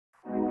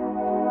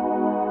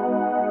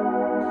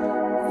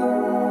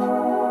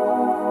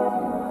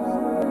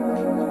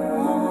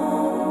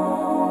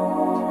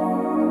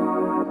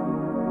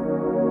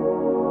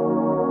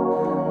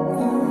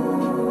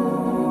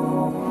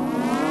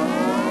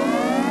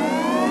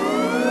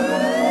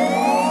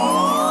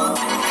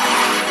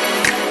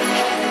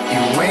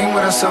ain't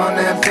with us on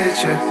that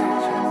picture.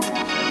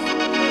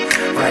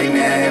 Right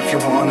now, if you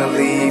wanna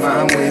leave,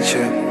 I'm with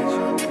you.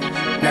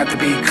 Not to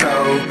be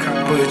cold,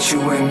 but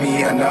you and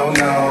me, I know,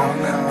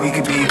 no. We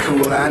could be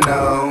cool, I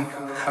know.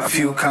 A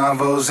few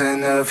convos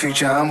in the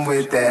future, I'm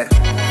with that.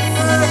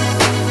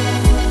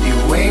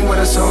 You ain't with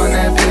us on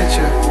that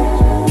picture.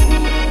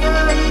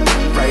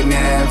 Right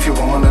now, if you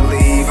wanna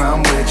leave,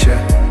 I'm with you.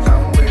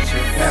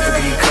 Not to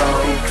be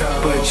cold,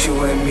 but you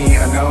and me,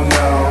 I know,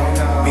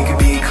 no. We could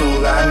be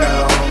cool, I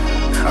know.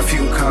 A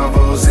few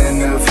combos in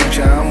the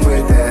future, I'm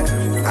with that.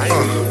 I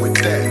ain't with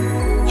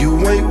that. You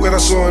ain't with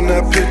us on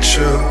that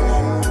picture.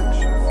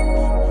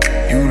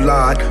 You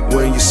lied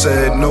when you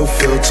said no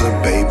filter,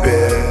 baby.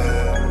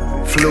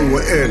 Flew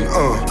her in,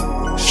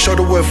 showed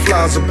her what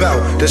fly's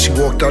about. Then she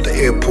walked out the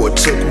airport,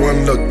 took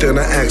one look, then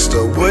I asked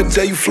her, what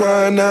day you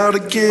flying out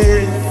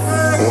again?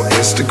 On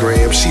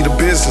Instagram, she the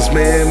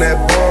businessman at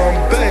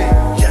Bombay.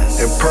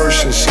 In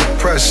person, she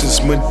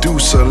precious,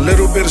 Medusa, a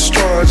little bit of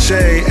strange,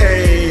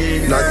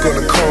 ayy. Not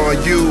gonna call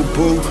you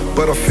boo,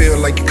 but I feel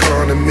like you're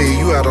calling me.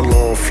 You had a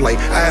long flight,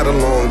 I had a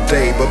long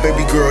day, but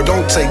baby girl,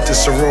 don't take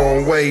this the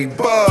wrong way.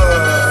 But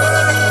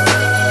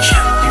you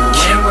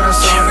ain't with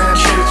us on that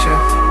picture.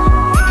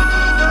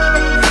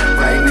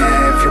 Right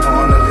now, if you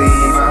wanna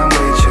leave, I'm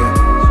with you.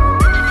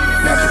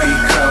 Not to be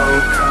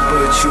cold,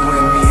 but you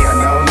and me, I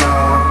know, no.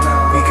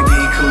 We could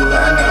be cool,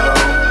 I know.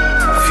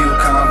 A few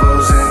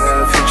combos in the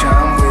future,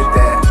 I'm with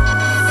that.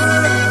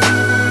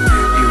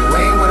 You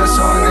ain't with us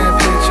on that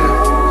picture.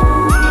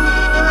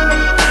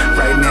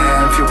 Right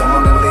now, if you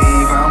wanna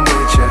leave, I'm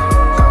with you.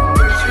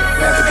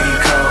 Not to be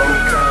cold,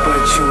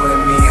 but you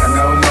and me, I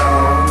know, no.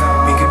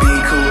 We could be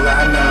cool,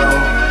 I know.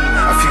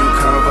 A few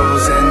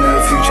combos in the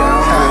future,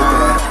 I'm with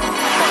that.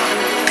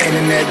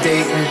 Internet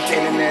dating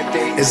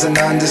is an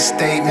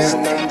understatement.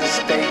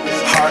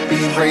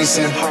 Heartbeat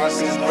racing,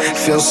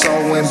 feel so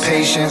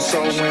impatient.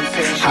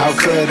 How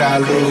could I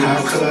lose?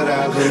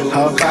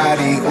 Her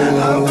body,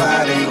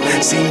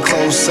 ooh. Seen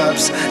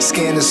close-ups,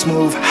 skin is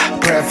smooth,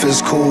 breath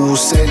is cool.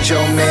 Said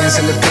your man's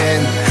in the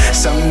pen.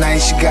 Some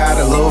nights you got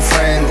a little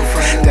friend.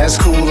 That's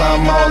cool,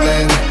 I'm all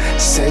in.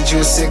 Said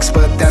you're 6,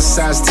 but that's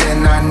size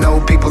 10. I know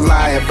people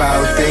lie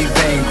about they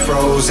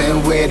bankrolls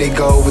and where they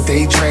go with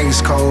they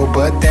drinks cold,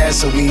 but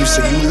that's a weave.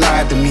 So you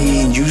lied to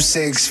me and you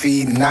 6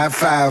 feet, not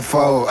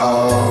 5'4".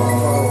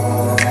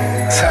 Oh,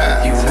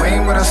 you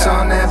ain't with us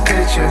on that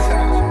picture.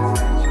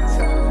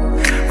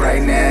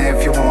 Right now,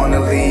 if you wanna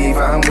leave,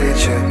 I'm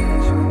with you.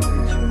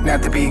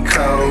 Not to be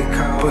cold,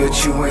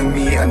 but you and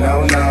me, I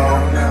know,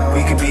 no.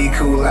 We could be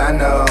cool, I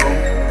know.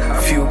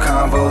 A few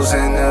combos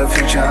in the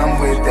future, I'm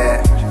with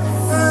that.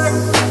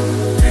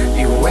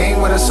 You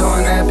ain't with us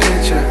on that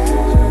picture.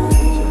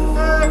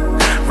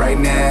 Right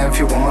now, if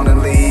you wanna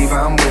leave,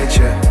 I'm with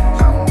you.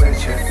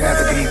 Not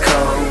to be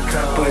cold,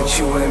 but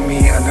you and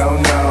me, I know,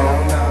 no.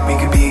 We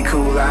could be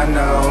cool, I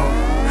know.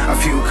 A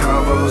few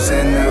combos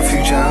in the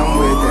future, I'm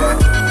with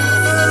that.